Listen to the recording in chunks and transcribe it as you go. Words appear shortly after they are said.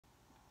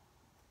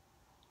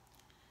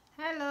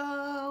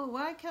Hello,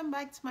 welcome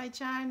back to my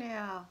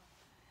channel.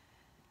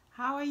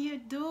 How are you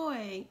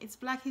doing? It's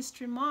Black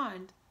History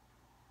Month.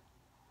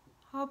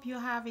 Hope you're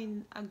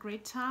having a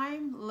great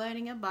time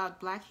learning about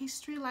Black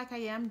history like I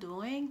am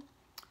doing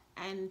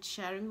and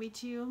sharing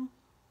with you.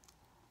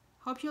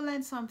 Hope you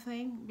learned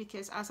something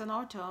because as an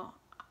author,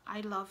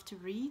 I love to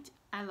read.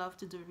 I love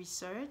to do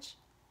research.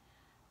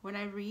 When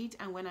I read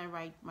and when I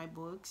write my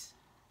books,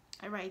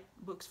 I write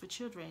books for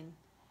children.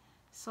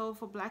 So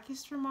for Black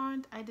History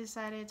Month, I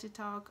decided to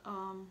talk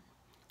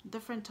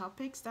different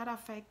topics that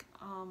affect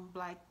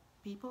Black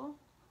people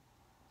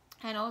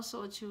and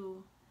also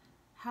to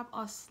help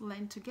us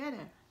learn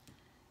together.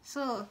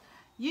 So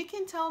you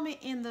can tell me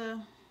in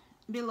the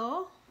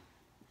below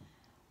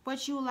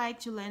what you like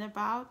to learn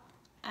about,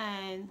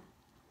 and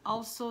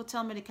also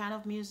tell me the kind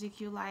of music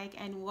you like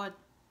and what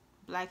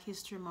Black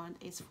History Month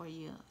is for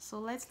you. So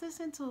let's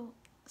listen to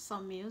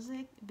some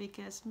music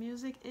because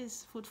music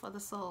is food for the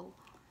soul.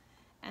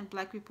 And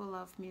Black people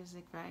love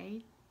music,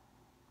 right?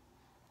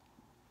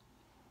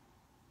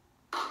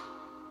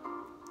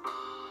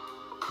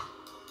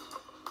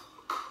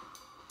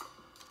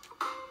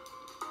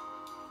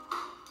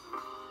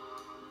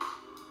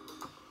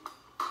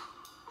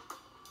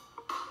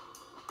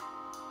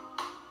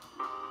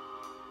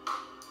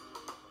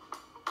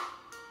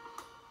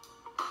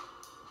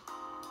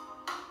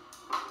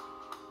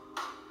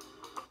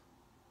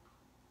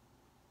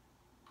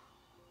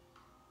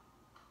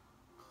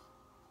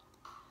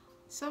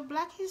 So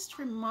Black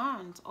History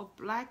Month, or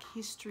Black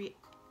history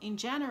in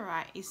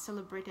general, is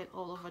celebrated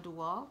all over the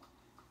world.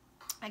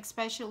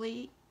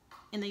 Especially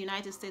in the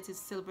United States, it's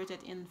celebrated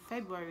in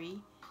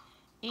February.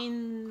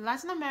 In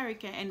Latin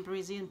America and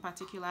Brazil in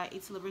particular,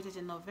 it's celebrated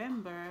in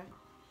November.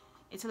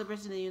 It's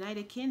celebrated in the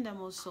United Kingdom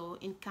also,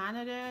 in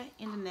Canada,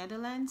 in the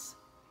Netherlands,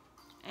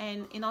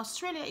 and in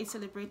Australia it's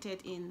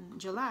celebrated in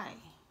July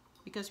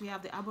because we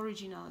have the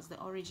Aboriginals, the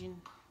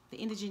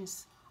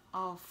indigenous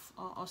of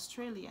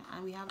Australia,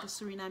 and we have the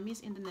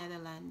Surinamese in the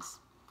Netherlands.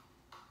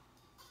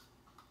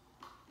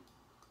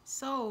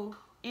 So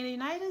in the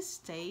United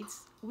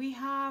States, we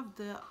have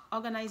the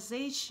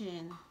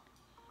organization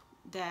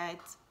that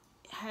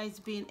has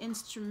been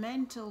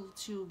instrumental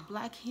to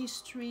Black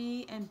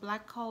history and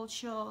Black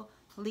culture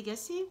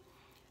legacy.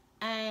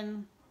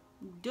 And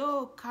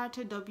though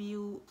Carter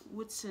W.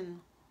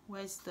 Woodson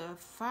was the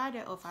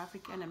father of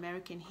African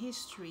American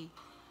history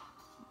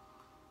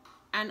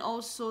and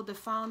also the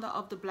founder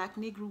of the Black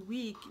Negro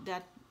Week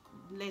that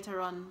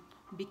later on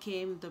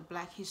became the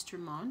Black History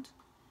Month,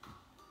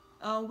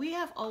 we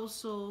have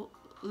also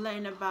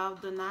learned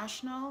about the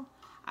National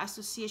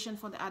Association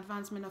for the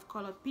Advancement of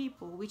Colored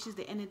People, which is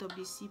the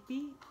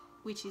NAACP,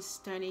 which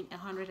is turning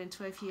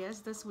 112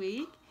 years this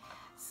week.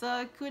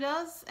 So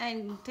kudos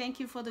and thank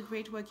you for the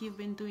great work you've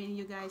been doing,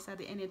 you guys, at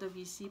the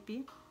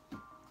NAACP.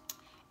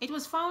 It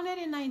was founded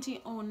in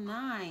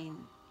 1909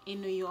 in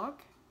New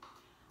York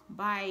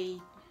by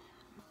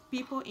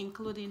people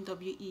including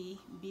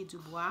W.E.B. Du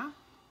Bois,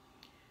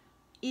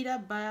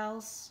 Ida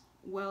Biles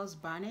Wells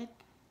Barnett,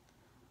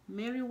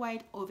 Mary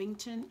White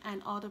Ovington,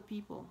 and other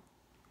people.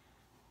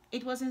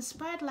 It was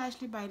inspired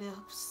largely by the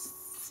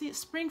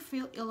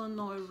Springfield,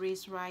 Illinois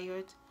race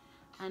riot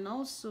and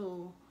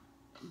also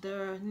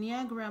the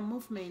Niagara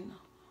movement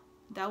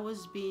that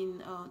was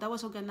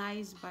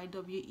organized by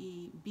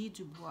W.E.B.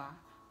 Du Bois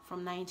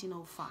from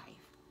 1905.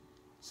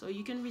 So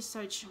you can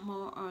research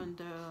more on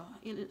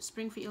the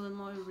Springfield,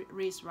 Illinois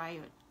race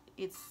riot.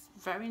 It's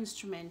very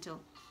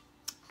instrumental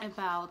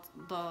about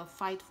the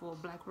fight for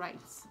Black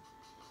rights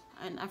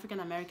and African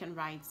American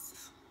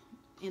rights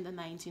in the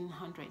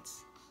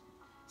 1900s.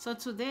 So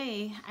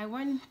today I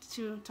want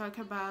to talk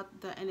about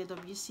the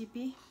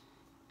NAACP.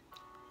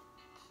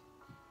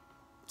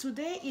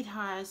 Today it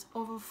has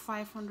over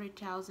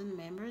 500,000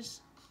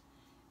 members,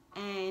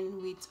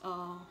 and with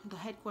the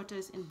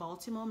headquarters in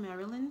Baltimore,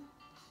 Maryland,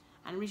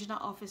 and regional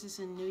offices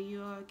in New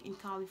York, in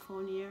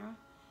California,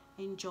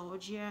 in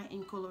Georgia,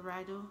 in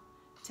Colorado,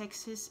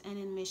 Texas, and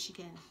in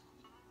Michigan.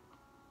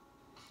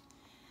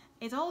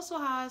 It also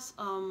has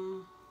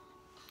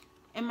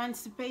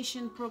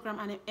emancipation program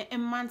and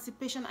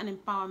emancipation and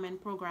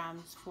empowerment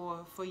programs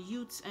for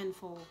youths and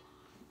for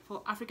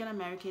African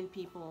American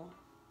people.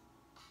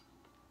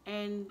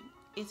 And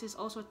it is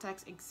also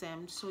tax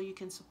exempt, so you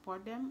can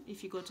support them.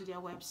 If you go to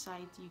their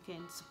website, you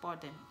can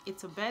support them.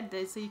 It's a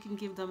birthday, so you can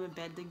give them a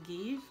birthday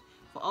gift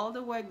for all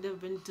the work they've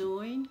been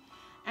doing.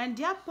 And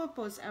their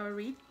purpose, I will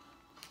read,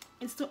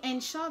 is to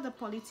ensure the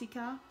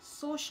political,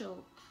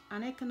 social,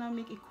 and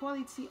economic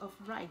equality of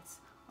rights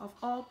of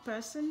all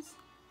persons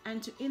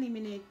and to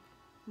eliminate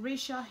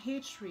racial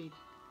hatred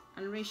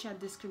and racial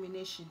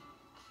discrimination.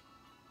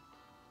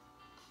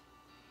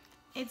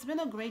 It's been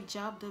a great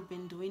job they've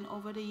been doing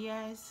over the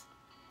years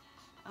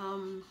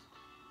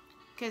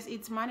because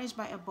it's managed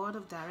by a board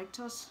of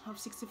directors of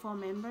 64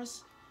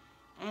 members,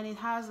 and it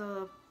has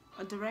a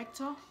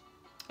director,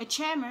 a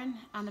chairman,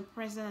 and a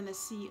president and a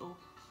CEO.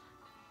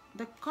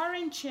 The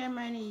current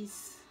chairman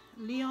is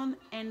Leon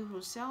N.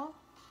 Russell,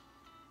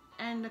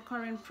 and the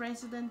current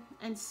president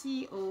and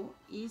CEO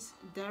is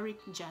Derrick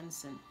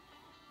Johnson.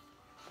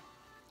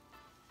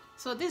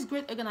 So this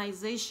great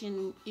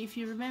organization, if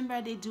you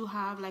remember, they do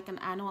have like an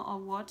annual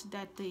award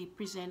that they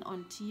present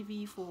on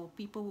TV for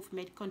people who've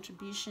made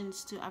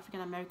contributions to African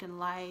American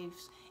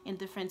lives in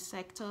different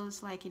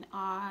sectors, like in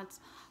arts,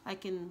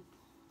 like in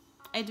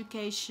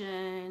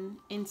education,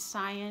 in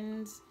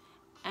science,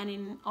 and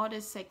in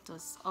other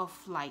sectors of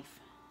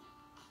life.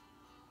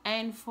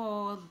 And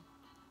for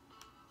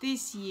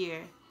this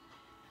year,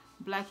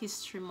 Black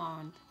History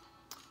Month,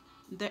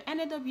 the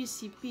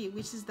NAACP,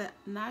 which is the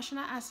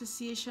National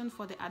Association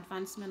for the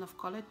Advancement of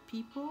Colored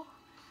People,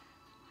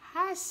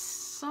 has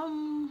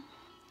some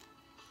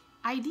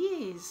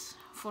ideas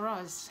for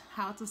us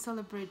how to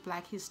celebrate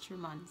Black History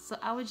Month. So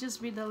I will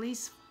just read the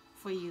list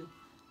for you.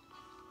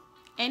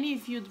 And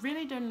if you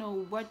really don't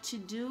know what to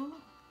do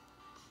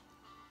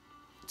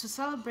to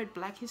celebrate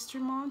Black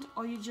History Month,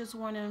 or you just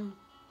want to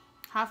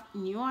have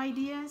new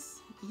ideas,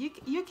 you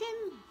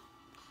can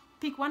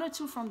pick one or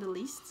two from the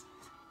list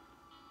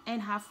and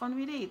have fun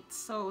with it.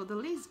 So the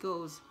list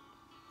goes: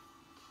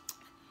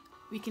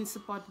 we can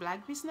support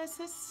Black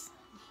businesses,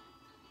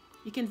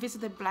 you can visit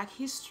the Black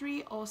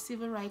History or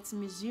Civil Rights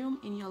Museum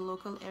in your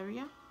local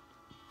area,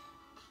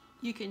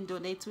 you can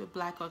donate to a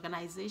Black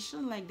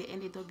organization like the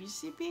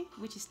NAACP,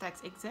 which is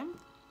tax exempt.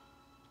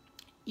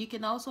 You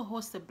can also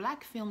host a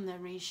Black film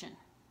narration.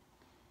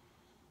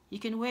 You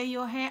can wear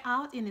your hair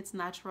out in its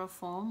natural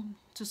form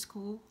to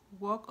school,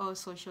 work, or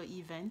social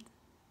event.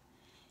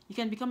 You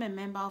can become a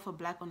member of a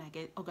Black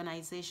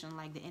organization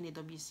like the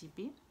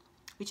NAACP,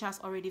 which has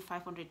already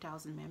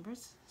 500,000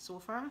 members so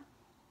far.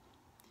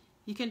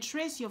 You can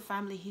trace your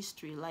family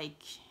history,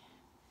 like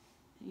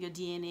your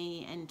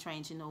DNA, and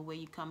trying to know where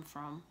you come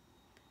from.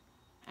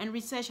 And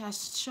research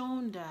has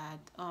shown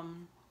that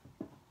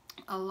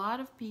a lot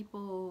of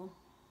people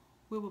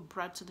who were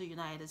brought to the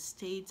United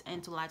States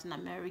and to Latin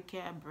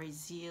America,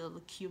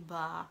 Brazil,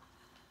 Cuba,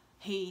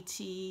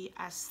 Haiti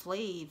as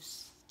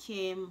slaves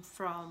came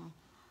from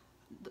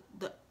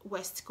the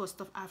west coast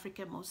of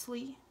Africa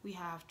mostly. We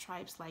have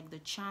tribes like the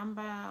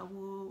Chamba,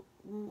 who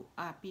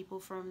are people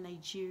from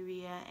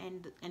Nigeria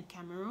and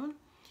Cameroon.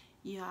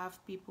 You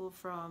have people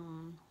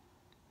from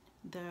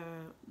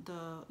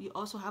you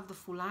also have the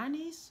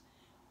Fulanis,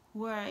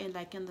 who are in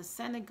the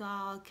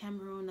Senegal,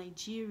 Cameroon,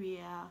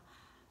 Nigeria.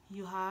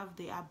 You have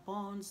the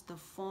Abons, the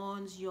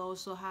Fons. You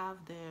also have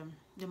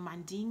the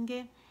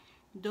Mandinge.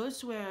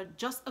 Those were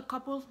just a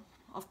couple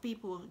of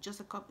people, just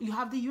a couple. You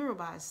have the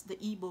Yorubas, the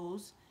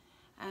Igbos.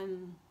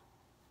 And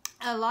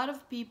a lot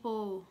of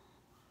people,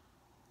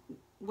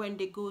 when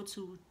they go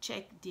to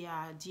check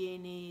their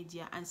DNA,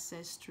 their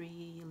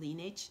ancestry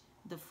lineage,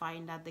 they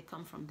find that they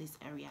come from this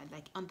area,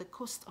 like on the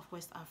coast of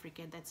West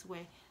Africa. That's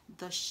where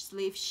the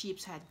slave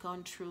ships had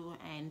gone through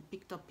and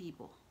picked up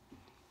people.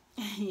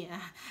 Yeah,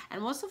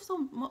 and most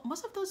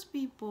of those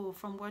people,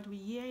 from what we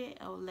hear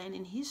or learn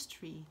in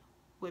history,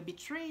 were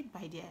betrayed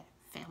by their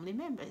family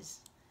members.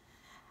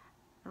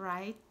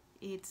 Right?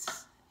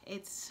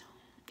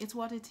 It's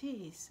what it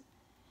is,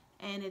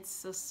 and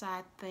it's a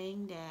sad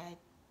thing that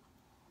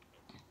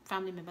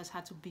family members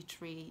had to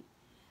betray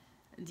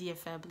their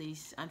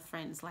families and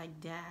friends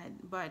like that.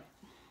 But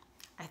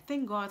I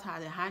think God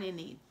had a hand in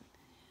it.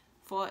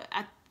 For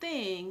I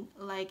think,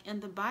 like in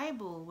the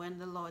Bible, when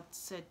the Lord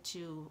said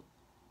to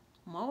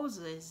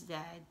Moses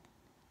that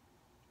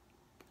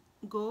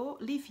go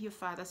leave your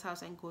father's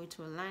house and go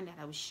to a land that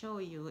I will show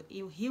you,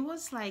 he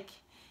was like,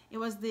 it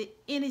was the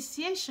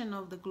initiation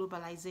of the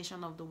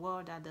globalization of the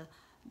world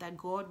that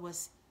God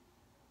was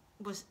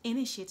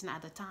initiating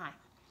at the time.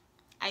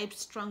 I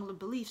strongly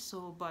believe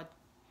so, but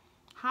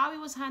how it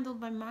was handled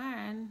by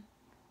man,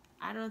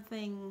 I don't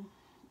think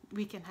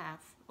we can have,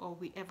 or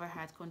we ever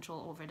had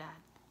control over that.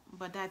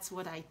 But that's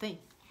what I think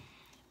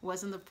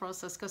was in the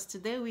process, because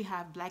today we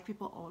have Black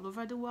people all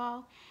over the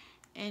world,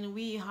 and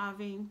we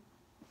having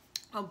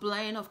a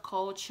blend of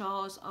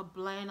cultures, a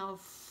blend of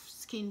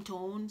skin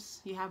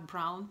tones. You have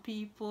brown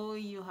people,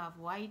 you have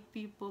white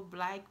people,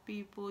 Black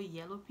people,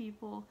 yellow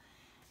people.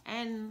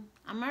 And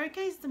America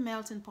is the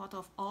melting pot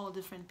of all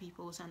different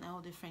peoples and all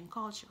different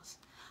cultures.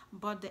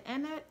 But the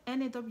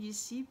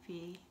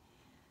NAACP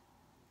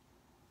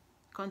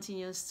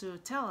continues to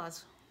tell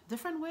us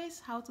different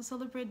ways how to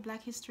celebrate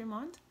Black History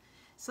Month.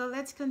 So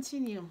let's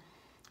continue.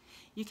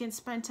 You can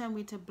spend time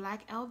with a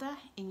Black elder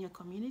in your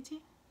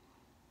community.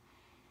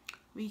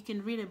 You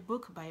can read a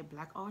book by a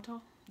Black author.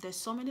 There's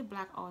so many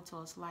Black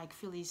authors like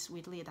Phyllis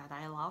Whitley that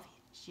I love.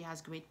 She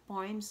has great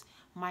poems.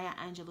 Maya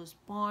Angelou's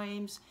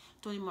poems,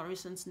 Toni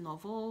Morrison's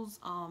novels,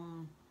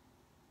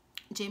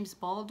 James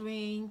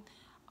Baldwin.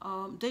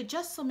 There are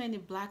just so many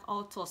Black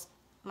authors,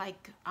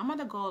 like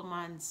Amanda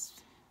Goldman's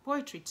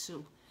poetry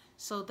too.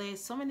 So there's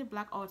so many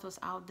Black authors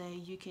out there.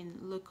 You can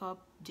look up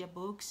their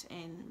books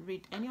and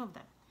read any of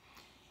them.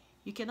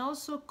 You can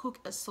also cook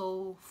a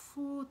soul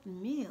food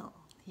meal,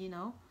 you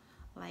know,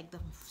 like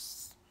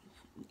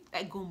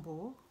a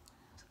gumbo,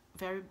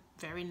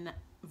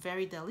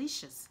 very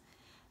delicious.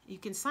 You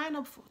can sign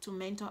up to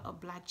mentor a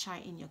Black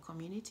child in your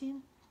community.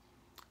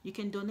 You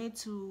can donate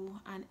to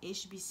an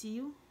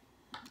HBCU,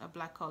 a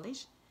Black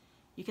college.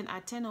 You can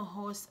attend or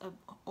host a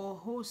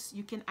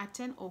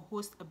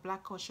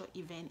Black culture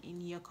event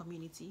in your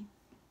community.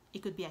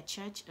 It could be at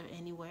church or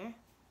anywhere.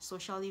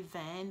 Social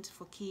event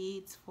for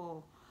kids,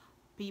 for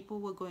people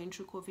who are going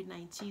through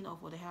COVID-19, or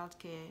for the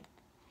healthcare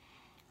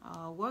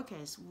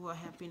workers who are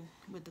helping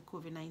with the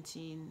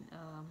COVID-19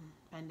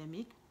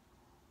 pandemic.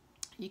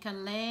 You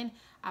can learn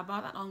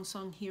about an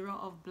unsung hero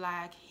of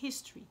Black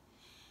history.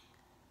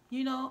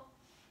 You know,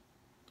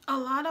 a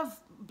lot of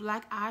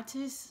Black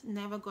artists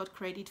never got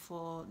credit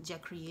for their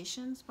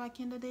creations back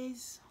in the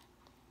days.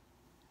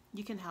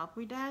 You can help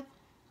with that.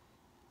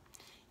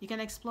 You can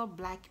explore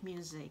Black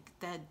music,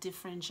 the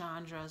different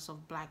genres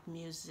of Black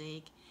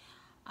music,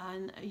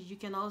 and you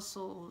can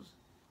also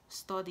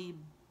study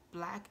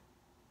Black,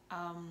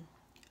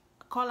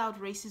 call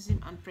out racism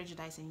and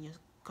prejudice in your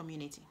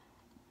community.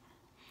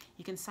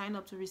 You can sign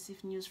up to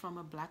receive news from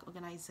a Black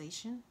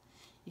organization.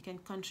 You can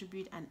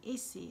contribute an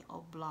essay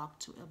or blog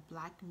to a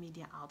Black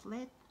media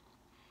outlet.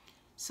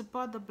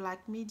 Support the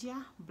Black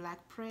media,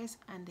 Black press,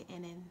 and the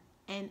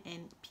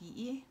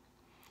NNPA.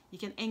 You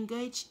can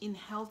engage in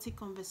healthy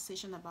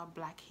conversation about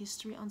Black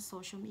history on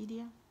social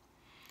media.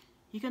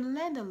 You can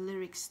learn the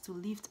lyrics to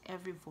lift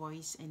every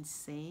voice and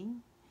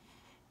sing.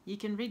 You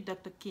can read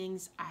Dr.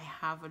 King's I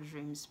Have a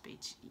Dream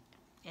speech.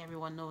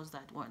 Everyone knows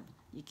that one.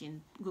 You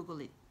can Google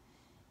it.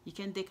 You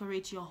can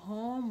decorate your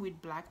home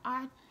with Black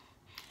art.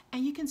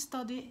 And you can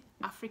study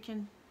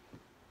African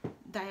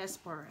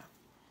diaspora.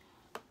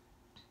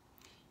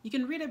 You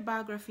can read a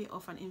biography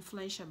of an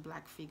influential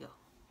Black figure.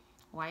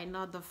 Why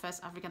not the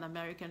first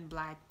African-American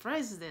Black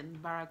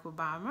president, Barack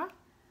Obama,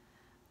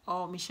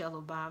 or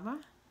Michelle Obama,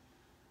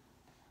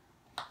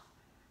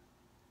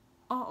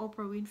 or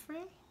Oprah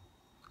Winfrey,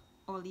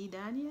 or Lee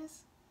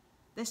Daniels?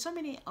 There's so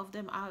many of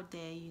them out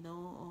there, you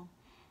know, or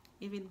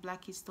even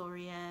Black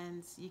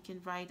historians. You can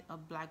write a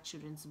Black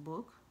children's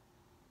book.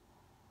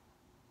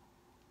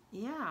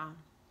 Yeah.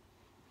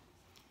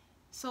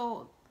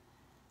 So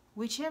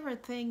whichever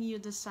thing you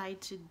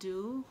decide to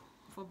do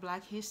for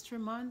Black History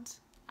Month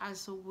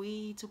as a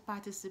way to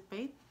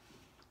participate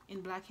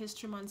in Black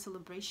History Month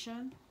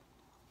celebration,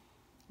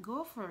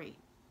 go for it.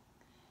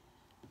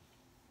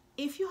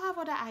 If you have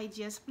other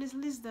ideas, please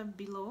list them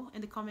below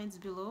in the comments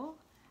below,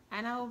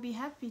 and I will be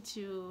happy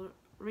to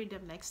read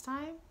them next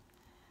time.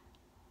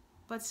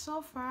 But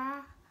so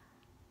far,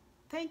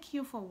 thank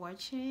you for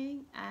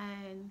watching,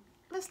 and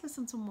let's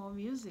listen to more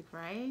music,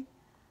 right?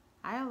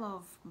 I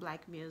love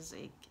Black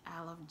music.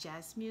 I love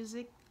jazz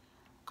music.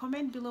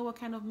 Comment below what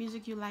kind of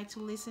music you like to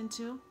listen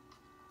to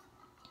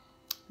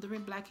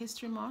during Black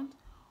History Month,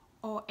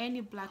 or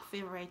any Black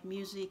favorite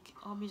music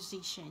or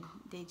musician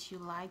that you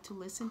like to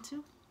listen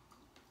to.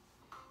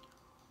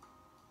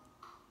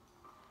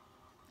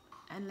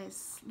 And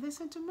let's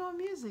listen to more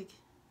music.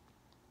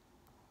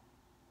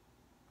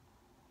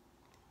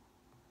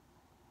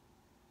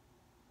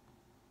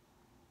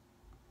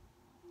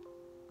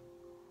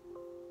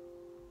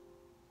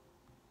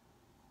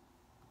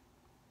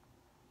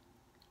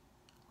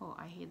 Oh,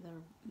 I hit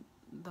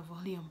the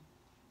volume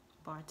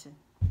button.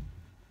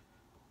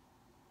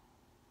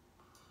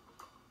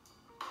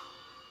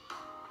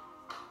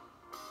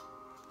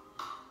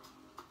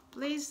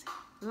 Please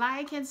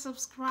like and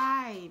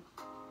subscribe.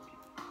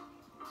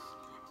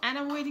 And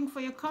I'm waiting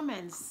for your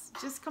comments.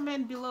 Just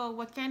comment below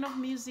what kind of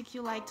music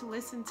you like to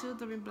listen to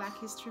during Black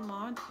History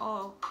Month,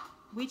 or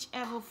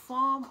whichever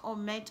form or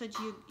method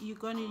you're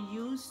going to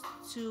use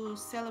to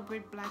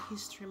celebrate Black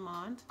History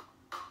Month.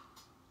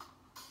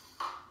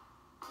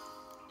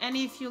 And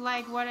if you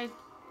like what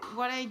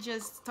I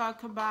just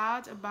talked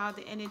about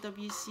the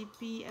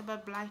NAACP,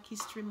 about Black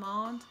History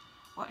Month,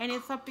 or any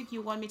topic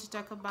you want me to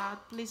talk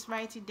about, please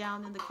write it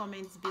down in the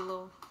comments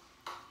below.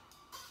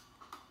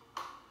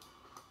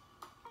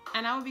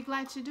 And I will be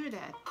glad to do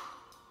that.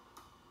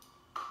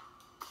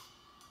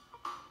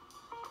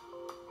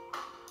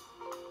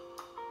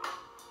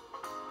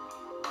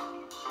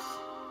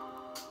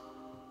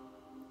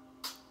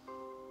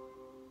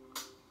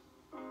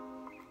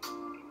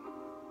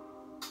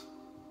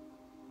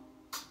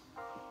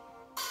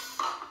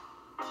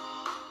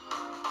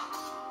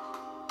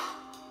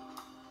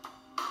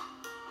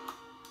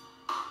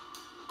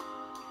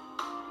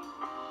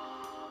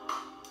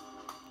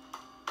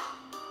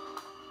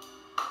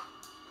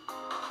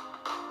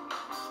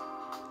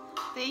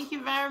 Thank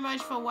you very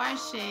much for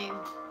watching.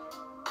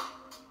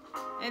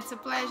 It's a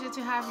pleasure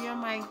to have you on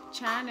my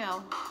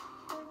channel.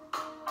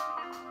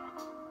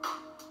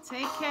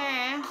 Take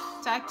care.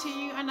 Talk to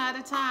you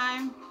another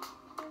time.